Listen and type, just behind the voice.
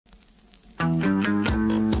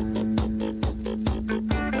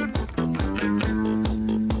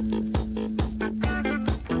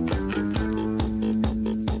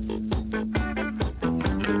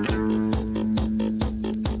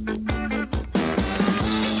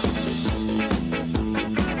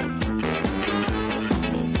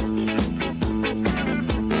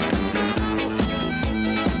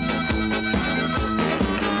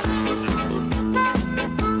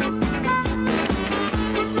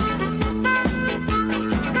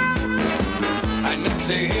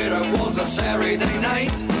see here, it was a Saturday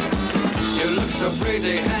night. You look so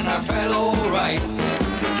pretty and I felt alright.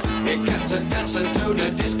 It kept her dancing to the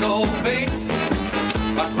disco beat,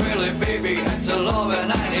 but really baby, it's the loving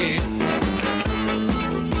I need.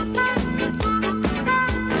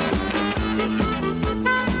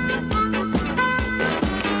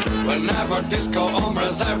 Whenever disco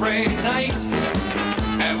umbrellas every night,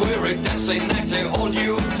 and we're dancing nightly, hold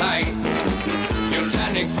you tight. You're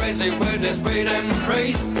turning crazy with this sweet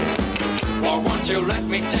embrace. Or won't you let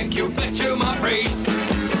me take you back to my breeze?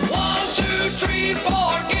 1, 2, 3,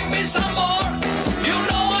 4,